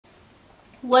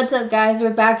What's up, guys? We're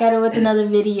back at it with another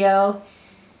video.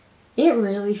 It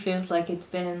really feels like it's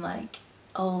been like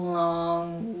a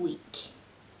long week,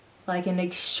 like an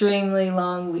extremely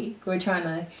long week. We're trying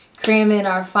to cram in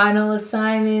our final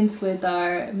assignments with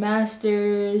our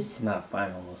masters. Not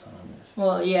final assignments.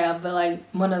 Well, yeah, but like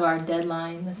one of our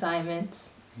deadline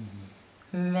assignments.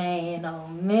 Man, oh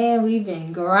man, we've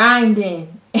been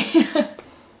grinding.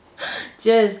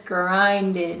 Just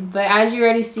grinding. But as you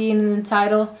already seen in the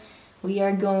title, we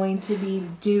are going to be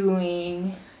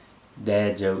doing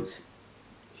dad jokes.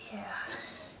 Yeah.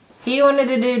 He wanted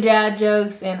to do dad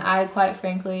jokes, and I, quite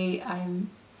frankly,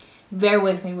 bear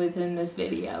with me within this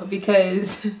video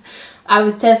because I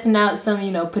was testing out some,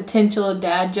 potential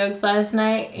dad jokes last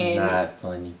night, and not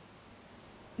funny.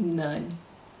 None.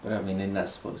 But I mean, they're not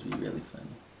supposed to be really funny.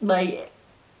 Like,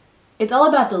 it's all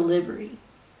about delivery.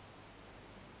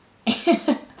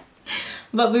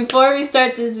 But before we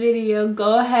start this video,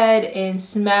 go ahead and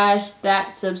smash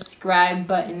that subscribe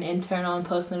button and turn on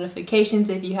post notifications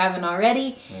if you haven't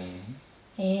already.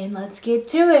 And let's get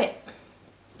to it.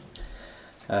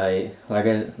 Alright, like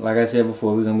I said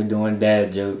before, we're gonna be doing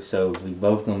dad jokes, so we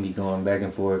both gonna be going back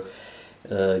and forth,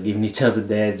 giving each other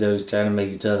dad jokes, trying to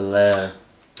make each other laugh.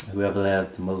 Whoever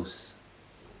laughs the most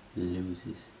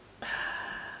loses.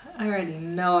 I already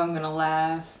know I'm gonna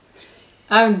laugh.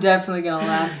 I'm definitely gonna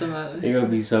laugh the most. They're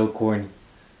gonna be so corny.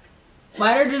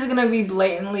 Mine are just gonna be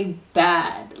blatantly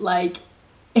bad. Like,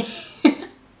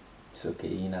 it's okay,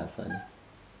 you're not funny.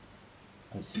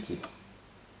 I'm just kidding.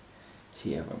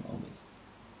 She have her moments.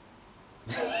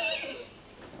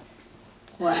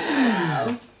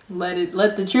 Wow.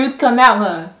 Let the truth come out,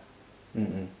 huh?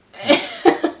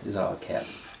 It's all cap.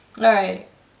 Alright.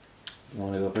 You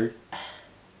wanna go first?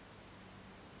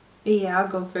 Yeah, I'll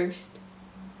go first.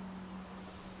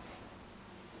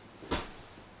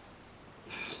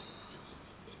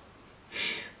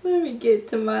 Let me get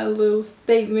to my little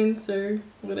statements, or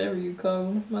whatever you call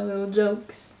them, my little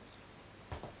jokes.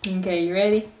 Okay, you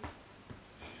ready?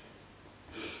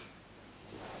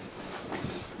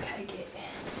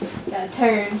 Gotta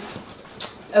turn.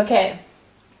 Okay.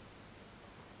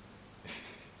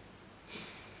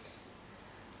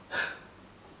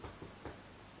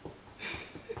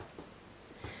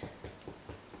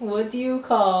 What do you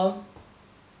call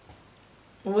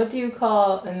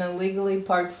an illegally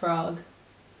parked frog?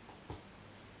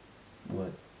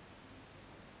 What?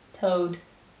 Toad.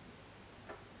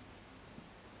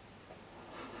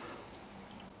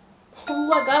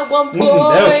 Oh, I got 1 point.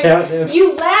 That'll count.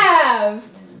 You laughed.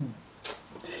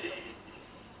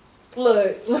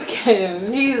 Look at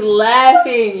him. He's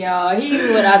laughing, y'all. He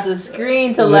even went out the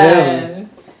screen to laugh.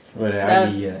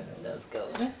 Whatever. Let's go.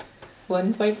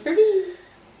 1 point for me.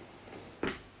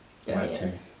 My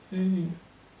turn.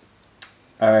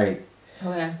 Alright.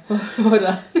 Okay. Hold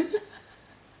on.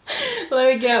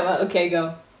 Let me get out. Okay,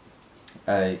 go.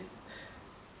 Alright.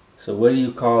 So what do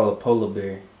you call a polar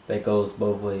bear that goes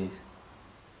both ways?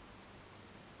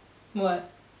 What?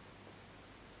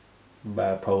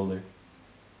 Bipolar.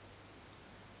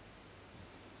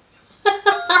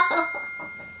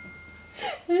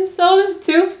 It's so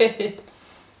stupid.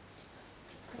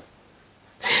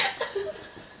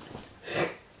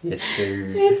 Yes, sir.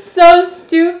 It's so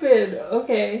stupid.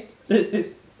 Okay.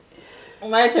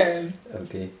 My turn.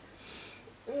 Okay.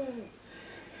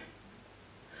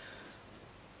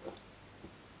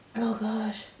 Oh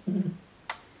gosh.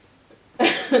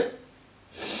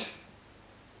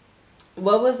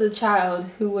 What was the child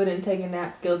who wouldn't take a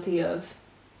nap guilty of?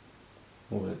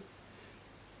 What?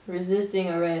 Resisting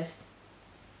arrest.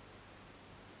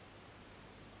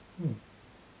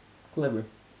 Clever.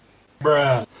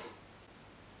 Bruh.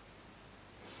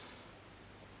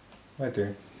 My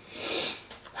turn.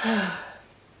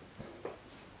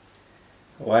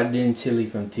 Why didn't Chili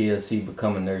from TLC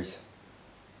become a nurse?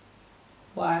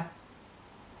 Why?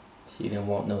 She didn't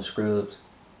want no scrubs.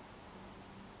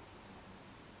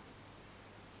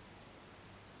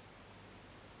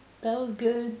 That was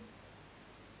good.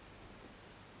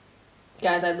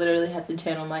 Guys, I literally have to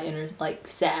channel my inner, like,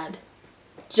 sad.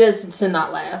 Just to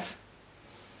not laugh.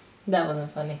 That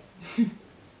wasn't funny.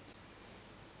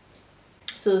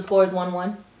 So the score is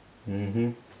 1-1?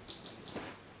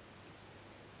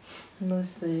 Let's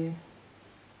see.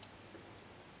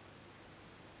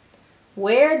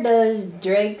 Where does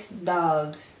Drake's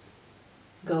dogs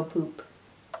go poop?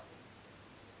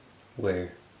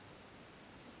 Where?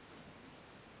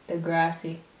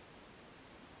 Degrassi.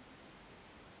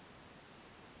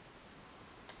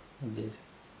 I guess.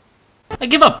 I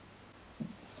give up.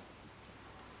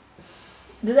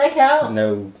 Does that count?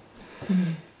 No.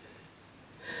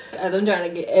 Guys, I'm trying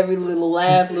to get every little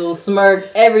laugh, little smirk,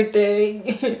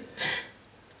 everything.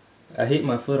 I hit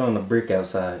my foot on a brick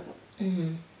outside.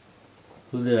 Mm-hmm.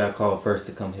 Who did I call first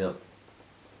to come help?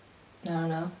 I don't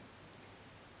know.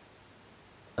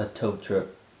 A tow truck.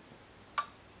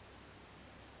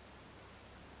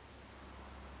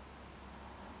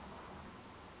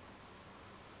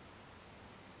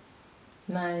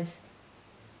 Nice.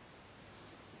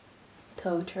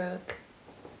 Tow truck.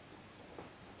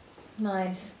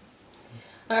 Nice.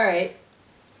 Alright.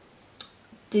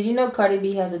 Did you know Cardi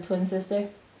B has a twin sister?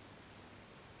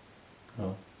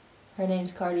 Oh. Her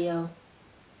name's Cardio.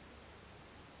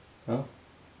 Oh.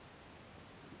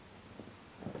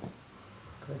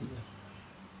 Cardio.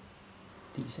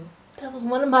 Decent. That was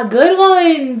one of my good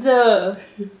ones.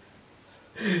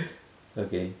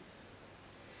 Okay.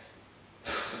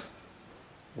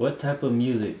 What type of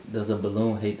music does a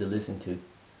balloon hate to listen to?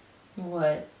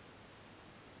 What?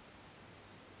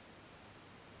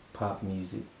 Pop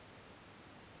music.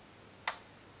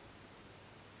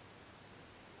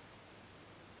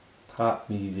 Pop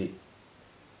music.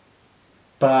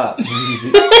 Pop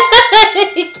music.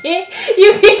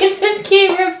 You can't just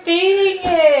keep repeating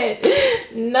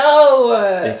it. No.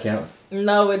 That counts.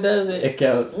 No, it doesn't. It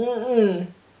counts. Mm-mm.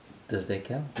 Does that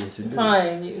count? Yes, it does.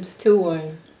 Fine. It's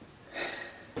 2-1.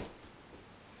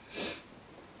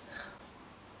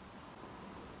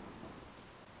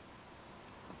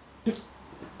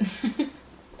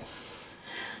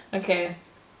 Okay.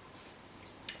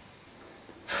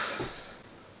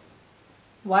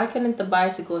 Why couldn't the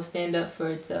bicycle stand up for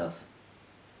itself?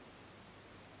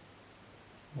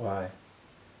 Why?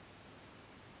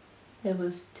 It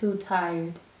was too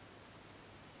tired.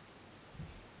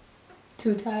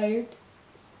 Too tired?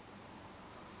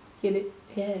 Get it?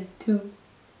 Yeah, it's too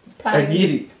tired. I get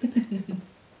it.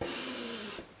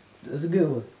 That's a good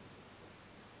one.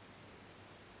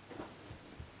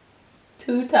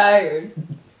 Too tired.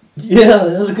 Yeah,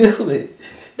 that's a good one.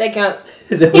 That counts.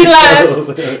 He He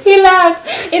laughed. He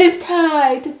laughed. It is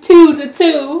tied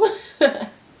 2-2.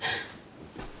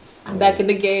 I'm back in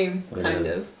the game, kind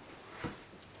of.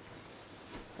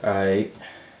 Alright.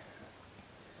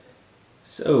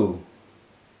 So,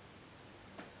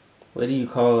 what do you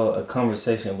call a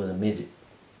conversation with a midget?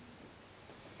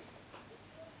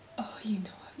 Oh, you know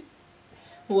it.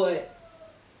 What?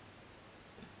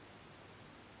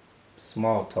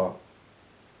 Small talk.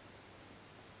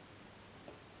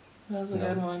 That was a No.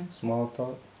 good one. Small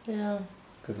talk? Yeah.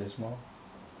 Because they're small?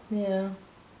 Yeah.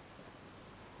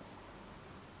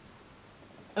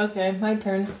 Okay, my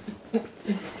turn.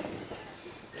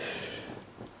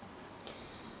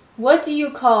 What do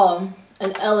you call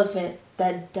an elephant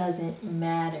that doesn't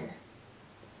matter?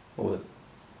 What?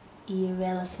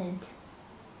 Irrelevant.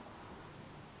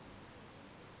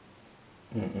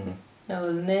 Mm-mm. That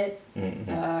wasn't it? Mm-mm.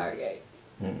 Okay.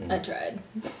 Mm-mm. I tried.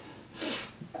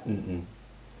 Mm-mm.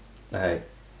 Alright.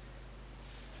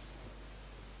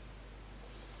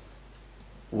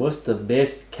 What's the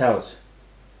best couch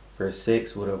for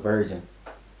sex with a virgin?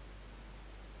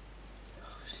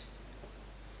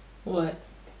 What?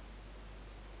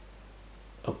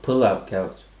 A pull-out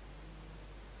couch.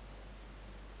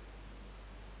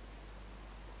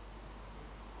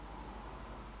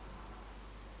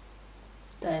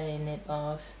 That ain't it,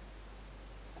 boss.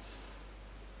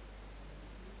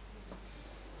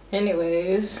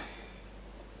 Anyways.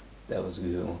 That was a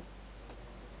good one.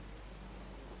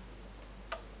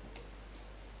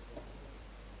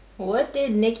 What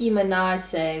did Nicki Minaj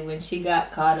say when she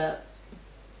got caught up?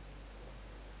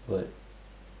 What?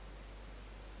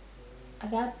 I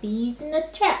got bees in the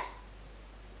trap.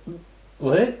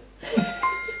 What?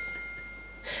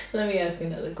 Let me ask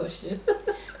another question.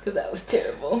 Because that was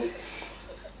terrible.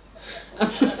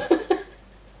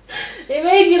 It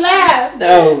made you laugh.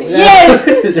 No. Yes.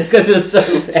 Because it was so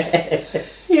bad.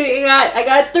 I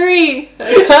got 3.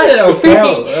 I got That don't 3.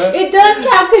 count, huh? It does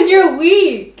count because you're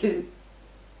weak.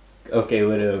 Okay,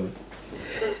 whatever.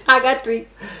 I got 3.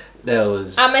 That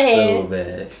was I'm ahead. so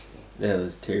bad. That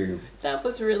was terrible. That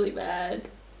was really bad.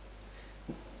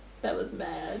 That was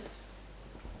bad.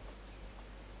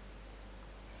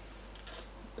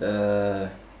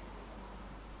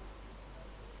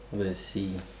 Let's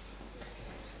see.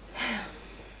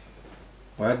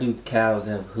 Why do cows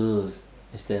have hooves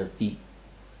instead of feet?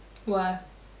 Why?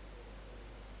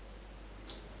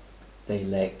 They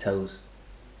lactose.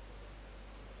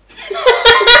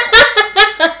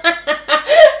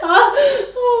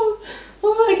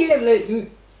 Oh, I can't let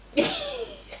you.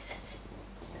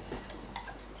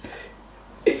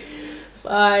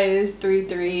 Fine, it's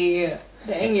 3-3.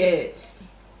 Dang it.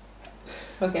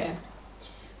 Okay.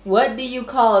 What do you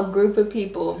call a group of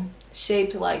people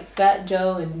shaped like Fat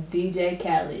Joe and DJ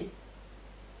Khaled?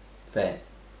 Fat.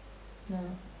 No.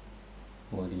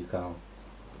 What do you call 'em?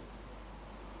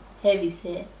 Heavy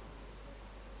set.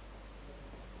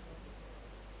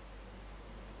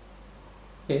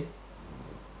 Okay.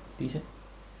 Decent.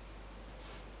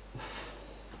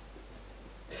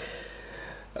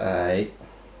 Alright.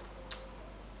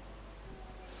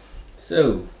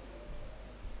 So,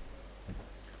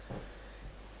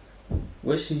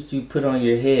 what should you put on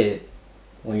your head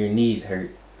when your knees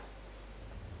hurt?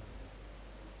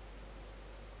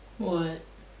 What?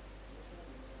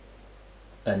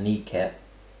 A kneecap.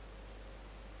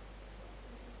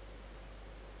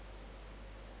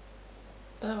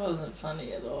 That wasn't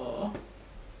funny at all.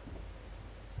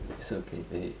 It's okay,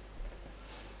 babe.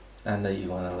 I know you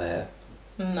want to laugh.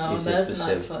 No, It's that's just for not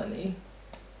show. funny.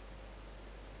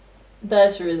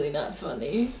 That's really not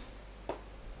funny.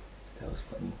 That was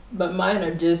funny. But mine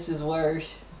are just as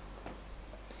worse.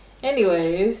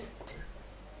 Anyways.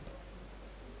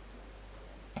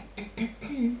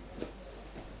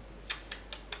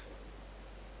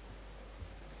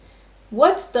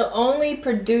 What's the only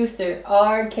producer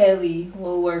R. Kelly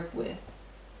will work with?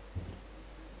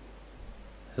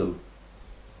 Who?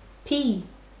 P.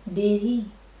 Diddy.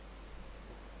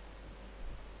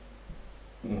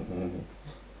 Mm-mm.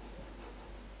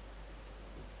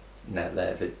 Not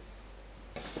laughing.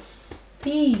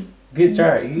 P. Good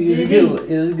try. It was a good one.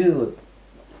 It was a good one.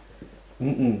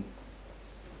 Mm-mm.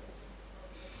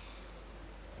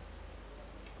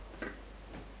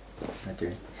 My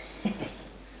turn.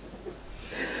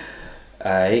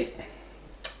 Alright.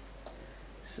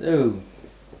 So.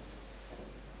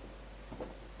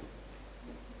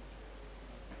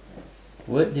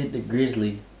 What did the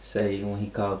grizzly say when he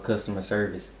called customer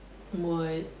service?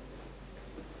 What?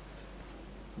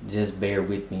 Just bear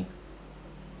with me.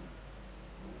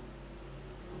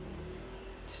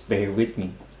 Just bear with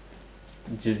me.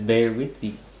 Just bear with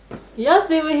me. Y'all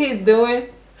see what he's doing?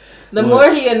 The What?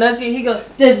 more he enunciates, he goes,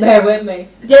 just bear with me.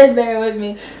 Just bear with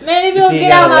me. Man, if you You don't see,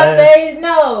 get out gotta my laugh. face,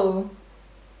 no.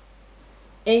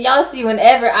 And y'all see,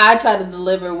 whenever I try to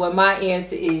deliver what my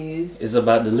answer is, It's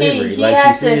about delivery, he like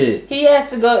has she said. he has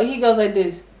to go, he goes like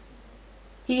this.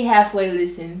 He halfway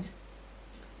listens.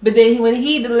 But then when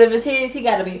he delivers his, he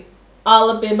gotta be all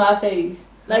up in my face.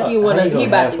 Like he I wanna, ain't he gonna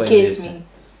about to halfway kiss listen. me.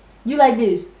 You like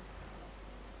this.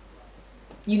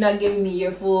 You not giving me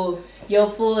your full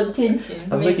attention.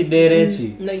 I'm looking dead at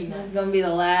you. No, you're not. This is gonna be the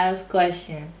last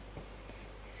question.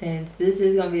 Since this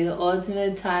is gonna be the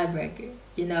ultimate tiebreaker.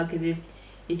 You know, because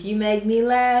if you make me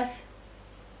laugh,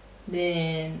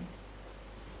 then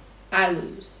I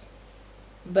lose.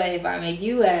 But if I make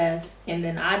you laugh and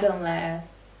then I don't laugh,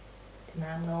 then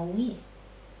I'm gonna win.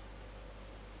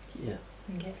 Yeah.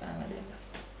 Okay, fine,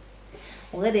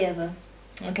 whatever.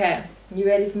 Okay, you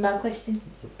ready for my question?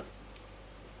 Yep.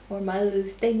 Or my little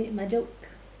statement, my joke?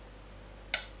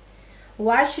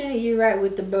 Why shouldn't you write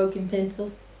with the broken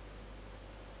pencil?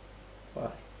 Why?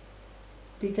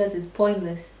 Because it's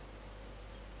pointless.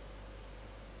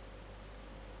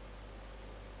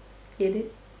 Get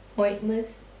it?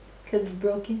 Pointless? Because it's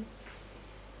broken?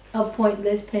 A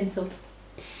pointless pencil.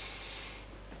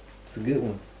 It's a good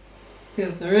one.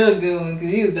 It's a real good one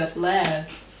because you was about to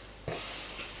laugh.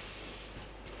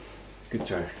 Good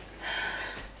try.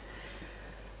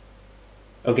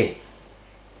 Okay.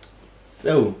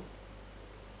 So,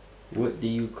 what do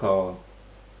you call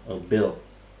a belt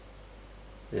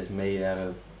that's made out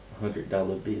of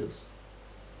 $100 bills?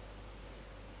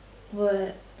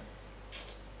 What?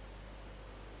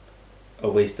 A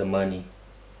waste of money.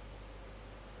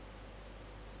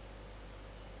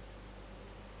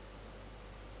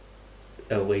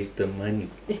 A waste of money.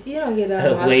 If you don't get out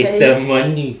of A my waste face. of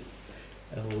money.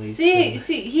 A waste See, of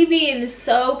he being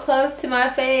so close to my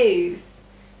face.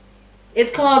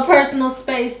 It's called personal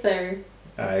space, sir.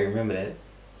 I remember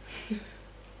that.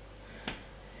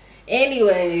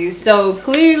 Anyway, so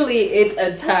clearly it's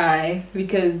a tie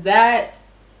because that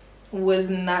was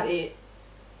not it.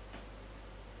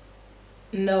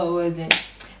 No, it wasn't.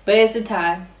 But it's a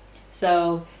tie.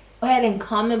 So go ahead and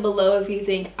comment below if you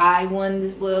think I won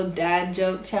this little dad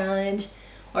joke challenge.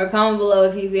 Or comment below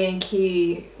if you think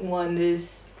he won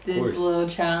this course. little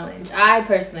challenge. I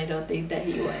personally don't think that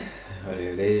he won.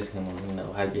 Whatever, they just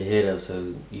gonna, hype your head up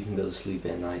so you can go to sleep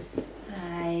at night.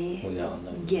 I We all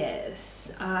know.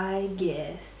 guess.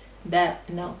 That,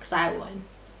 no, because I won.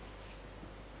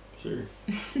 Sure.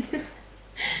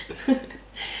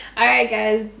 Alright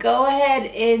guys, go ahead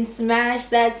and smash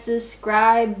that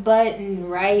subscribe button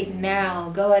right now.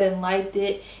 Go ahead and like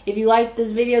it. If you like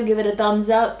this video, give it a thumbs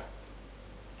up.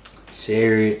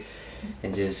 share it,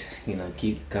 and just, you know,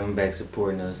 keep coming back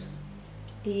supporting us.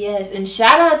 Yes, and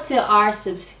shout out to our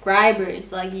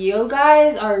subscribers. Like, you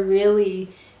guys are really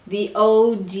the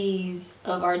OGs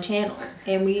of our channel,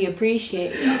 and we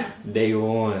appreciate y'all. Day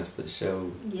ones for sure.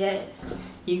 Yes,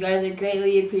 you guys are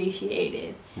greatly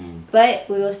appreciated. But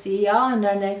we will see y'all in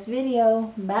our next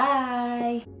video.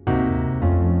 Bye.